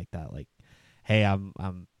something like that, like, hey, I'm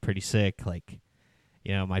pretty sick, like,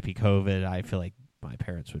 it might be COVID, I feel like my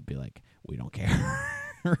parents would be like, we don't care.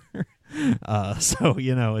 So,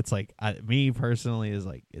 it's like, me personally is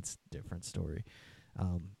like, it's a different story.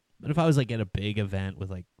 But if I was like at a big event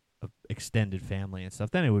with like a extended family and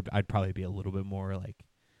stuff, then I'd probably be a little bit more like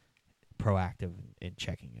proactive in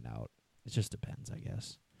checking it out. It just depends, I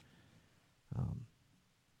guess.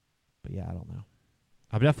 But yeah, I don't know.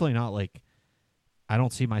 I'm definitely not like, I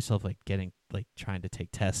don't see myself like getting like trying to take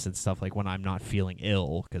tests and stuff like when I'm not feeling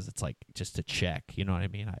ill, because it's like just to check, you know what I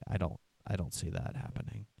mean? I don't see that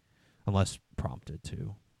happening unless prompted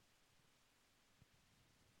to.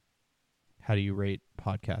 How do you rate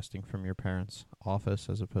podcasting from your parents' office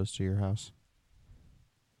as opposed to your house?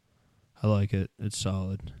 I like it. It's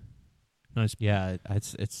solid. Nice. Yeah,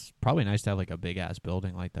 it's probably nice to have like a big ass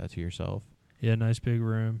building like that to yourself. Yeah, nice big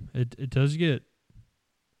room. It does get,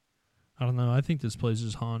 I don't know, I think this place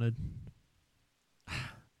is haunted.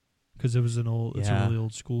 Because it's a really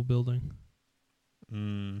old school building.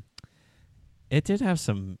 It did have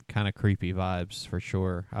some kind of creepy vibes for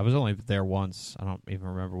sure. I was only there once. I don't even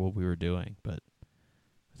remember what we were doing, but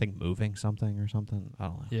I think moving something or something. I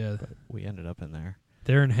don't know. Yeah. But we ended up in there.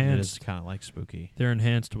 They're enhanced. It's kind of like spooky. They're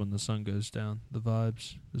enhanced when the sun goes down. The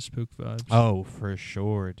vibes, the spook vibes. Oh, for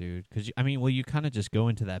sure, dude. Because you kind of just go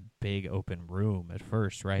into that big open room at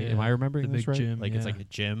first, right? Yeah, Am I remembering the this big right? gym, Like, yeah. it's like a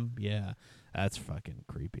gym. Yeah, that's fucking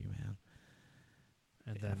creepy, man.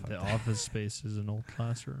 And Yeah, then fuck the that. office space is an old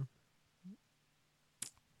classroom.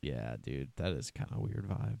 Yeah, dude, that is kind of weird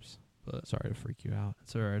vibes. But Sorry to freak you out.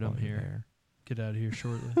 it's all right. I'm while you're here. there. Get out of here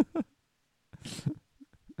shortly.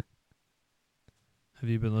 Have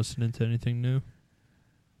you been listening to anything new?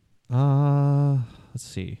 Let's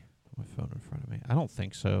see. My phone in front of me. I don't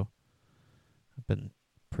think so. I've been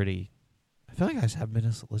pretty. I feel like I just haven't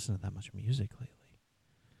been listening to that much music lately.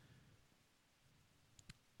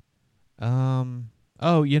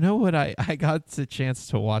 Oh, you know what? I got the chance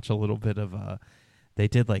to watch a little bit of they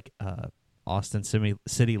did like Austin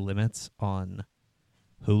City Limits on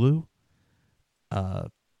Hulu.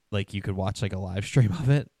 Like you could watch like a live stream of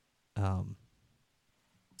it.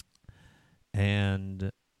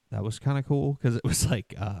 And that was kind of cool because it was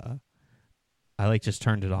like I like just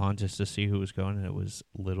turned it on just to see who was going, and it was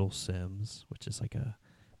Little Sims, which is like a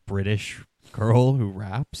British girl who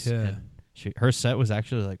raps. Yeah. And her set was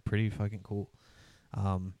actually like pretty fucking cool.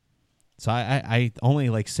 So I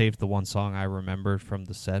only like saved the one song I remembered from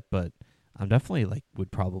the set, but I'm definitely like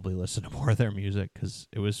would probably listen to more of their music because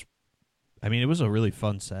it was, I mean, it was a really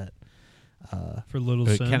fun set. For Little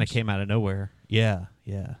It Sims. kind of came out of nowhere. Yeah,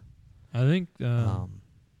 yeah. I think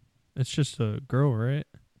it's just a girl, right?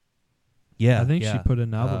 Yeah, I think yeah. she put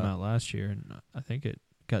an album out last year, and I think it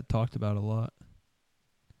got talked about a lot.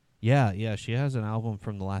 Yeah, yeah. She has an album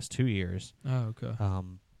from the last 2 years. Oh, okay.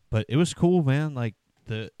 But it was cool, man. Like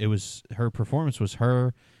her performance was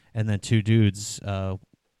her and then two dudes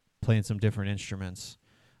playing some different instruments,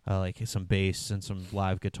 like some bass and some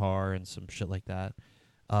live guitar and some shit like that.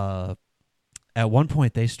 At one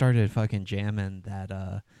point they started fucking jamming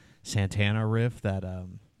that Santana riff, that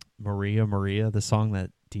Maria Maria, the song that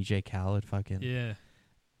DJ Khaled fucking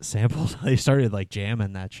sampled. They started like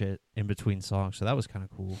jamming that shit in between songs, so that was kind of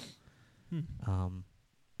cool.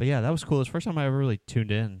 But yeah, that was cool. It's the first time I ever really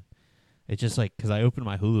tuned in. It's just like, because I opened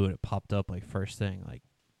my Hulu and it popped up like first thing, like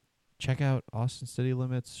check out Austin City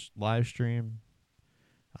Limits live stream.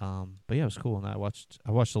 But yeah, it was cool. And I watched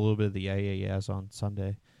a little bit of the Yeah Yeah Yeahs on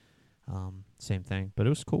Sunday. Same thing, but it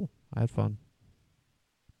was cool. I had fun.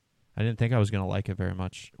 I didn't think I was going to like it very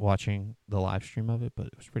much watching the live stream of it, but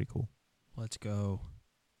it was pretty cool. Let's go.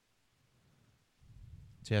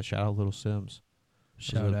 So yeah, shout out Little Sims.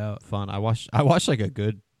 Shout out. Fun. I watched like a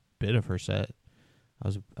good bit of her set. I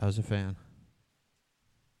was a fan.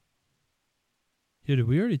 Yeah, did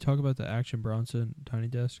we already talk about the Action Bronson Tiny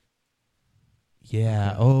Desk?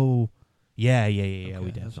 Yeah. Okay. Oh. Yeah. Okay, We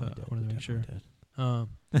definitely did. I wanted to make sure.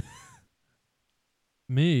 Did.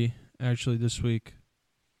 Me, actually, this week,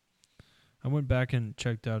 I went back and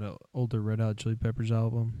checked out an older Red Hot Chili Peppers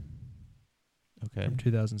album Okay. from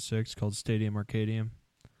 2006 called Stadium Arcadium.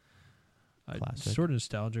 It's Classic. sort of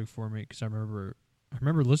nostalgic for me because I remember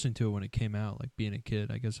listening to it when it came out, like being a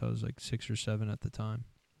kid. I guess I was like 6 or 7 at the time.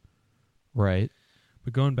 Right.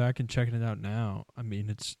 But going back and checking it out now, I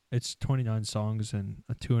mean, it's 29 songs and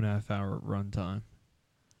a 2.5 hour runtime.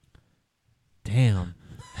 Damn.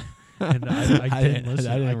 And I didn't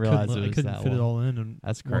listen. I didn't realize it was I couldn't that fit it long. all in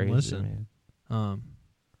That's one crazy, listen. man.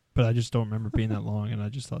 But I just don't remember being that long, and I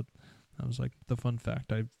just thought that was like the fun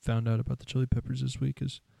fact I found out about the Chili Peppers this week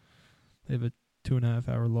is they have a 2.5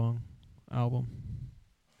 hour long album.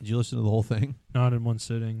 Did you listen to the whole thing? Not in one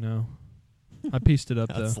sitting, no. I pieced it up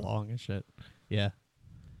That's though. long as shit. Yeah.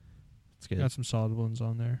 It's good. Got some solid ones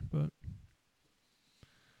on there, but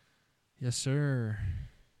yes, sir.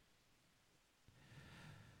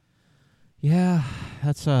 Yeah,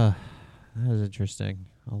 that is interesting.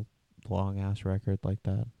 A long ass record like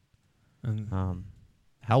that. And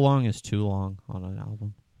How long is too long on an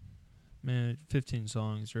album? man, 15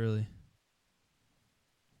 songs really.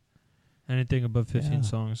 Anything above 15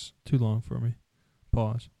 songs, too long for me.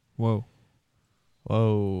 Pause. Whoa.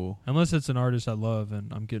 Unless it's an artist I love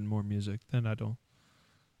and I'm getting more music, then I don't.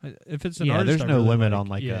 If it's an artist, there's I no really limit like, on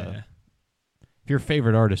like if your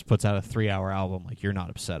favorite artist puts out a 3-hour album, like you're not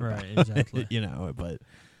upset about right, exactly. you know, but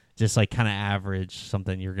just like kind of average,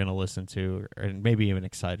 something you're going to listen to or maybe even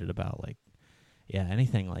excited about, like, yeah,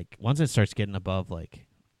 anything like once it starts getting above like,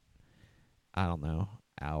 I don't know,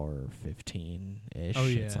 hour 15-ish,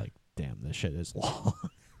 it's like, damn, this shit is long.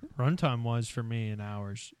 Runtime wise for me in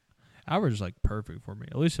hours is like perfect for me,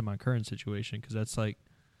 at least in my current situation, because that's like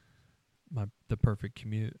the perfect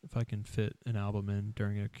commute. If I can fit an album in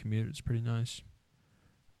during a commute, it's pretty nice.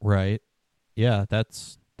 Right. Yeah, that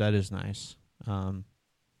is nice.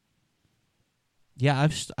 Yeah,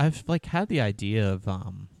 I've like had the idea of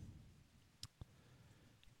kind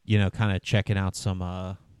of checking out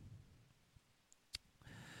some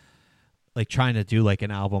like trying to do like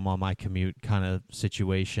an album on my commute kind of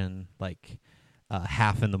situation, like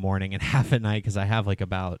half in the morning and half at night, because I have like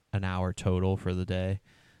about an hour total for the day.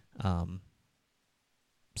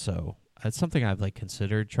 So it's something I've like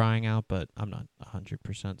considered trying out, but I'm not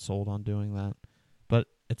 100% sold on doing that. But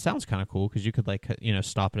it sounds kind of cool because you could like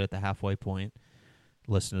stop it at the halfway point,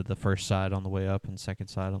 listen to the first side on the way up and second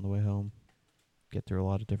side on the way home, get through a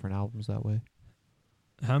lot of different albums that way.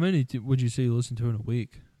 How many would you say you listen to in a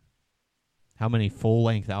week? How many full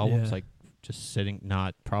length albums? Yeah. Like just sitting,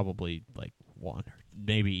 not probably like one,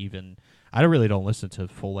 maybe even. I really don't listen to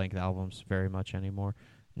full length albums very much anymore.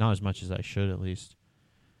 Not as much as I should, at least.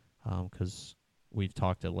 Because we've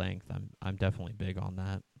talked at length. I'm definitely big on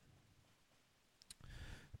that.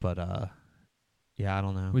 But yeah, I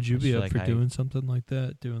don't know. Would you It's be up like for doing something like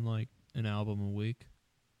that? Doing like an album a week?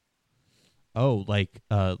 Oh, like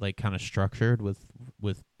kind of structured with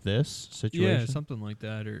this situation? Yeah, something like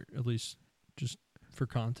that, or at least just for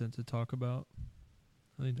content to talk about.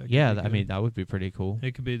 I think that could Yeah, be I good. mean that would be pretty cool.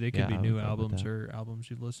 They could be Yeah, I would new fuck with albums that. or albums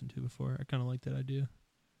you've listened to before. I kind of like that idea.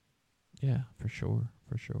 Yeah, for sure,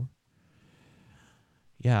 for sure.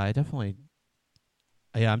 Yeah, I'm definitely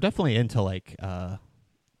into like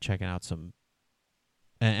checking out some,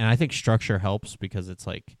 and I think structure helps because it's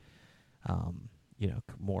like,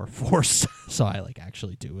 more forced, so I like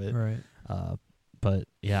actually do it. Right. But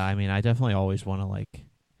yeah, I mean, I definitely always want to like,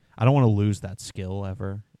 I don't want to lose that skill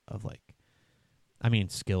ever of like, I mean,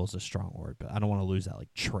 skill is a strong word, but I don't want to lose that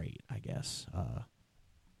like trait, I guess,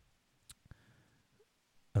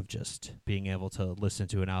 of just being able to listen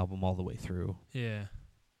to an album all the way through. Yeah.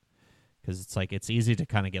 Because it's like it's easy to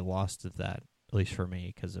kind of get lost of that, at least for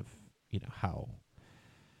me, because of how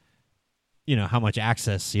much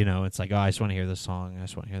access. It's like, oh, I just want to hear this song. I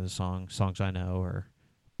just want to hear the songs I know, or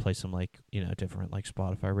play some like different like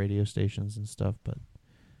Spotify radio stations and stuff. But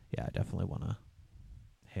yeah, I definitely want to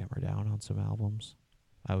hammer down on some albums.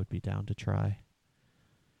 I would be down to try.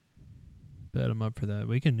 Bet I'm up for that.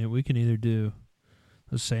 We can either do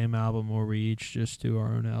the same album or we each just do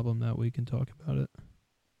our own album that week and talk about it.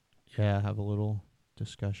 Yeah, have a little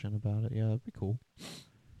discussion about it. Yeah, that'd be cool.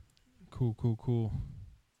 Cool.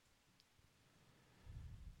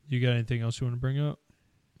 You got anything else you want to bring up?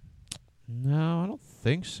 No, I don't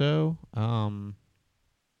think so.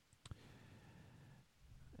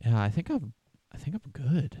 Yeah, I think I'm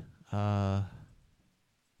good.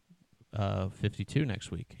 52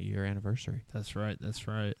 next week, a year anniversary. That's right. So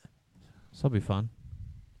it'll be fun.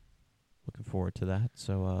 Looking forward to that.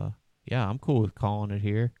 So yeah, I'm cool with calling it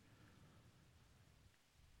here.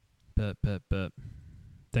 Bet.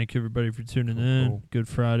 Thank you everybody for tuning in. Cool. Good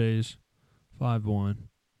Fridays, 5-1.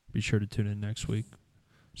 Be sure to tune in next week.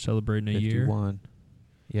 Celebrating a 51.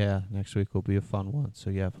 year. Yeah, next week will be a fun one. So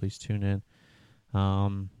yeah, please tune in.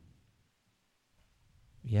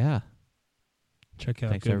 Yeah. Check out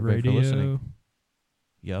Thanks Good everybody Radio. for listening.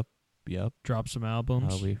 Yep. Drop some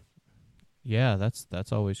albums. Yeah,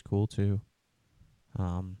 that's always cool too.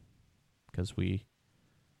 'Cause we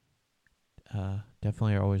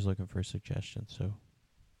definitely are always looking for suggestions, so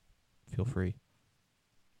feel free.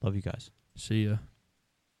 Love you guys. See ya.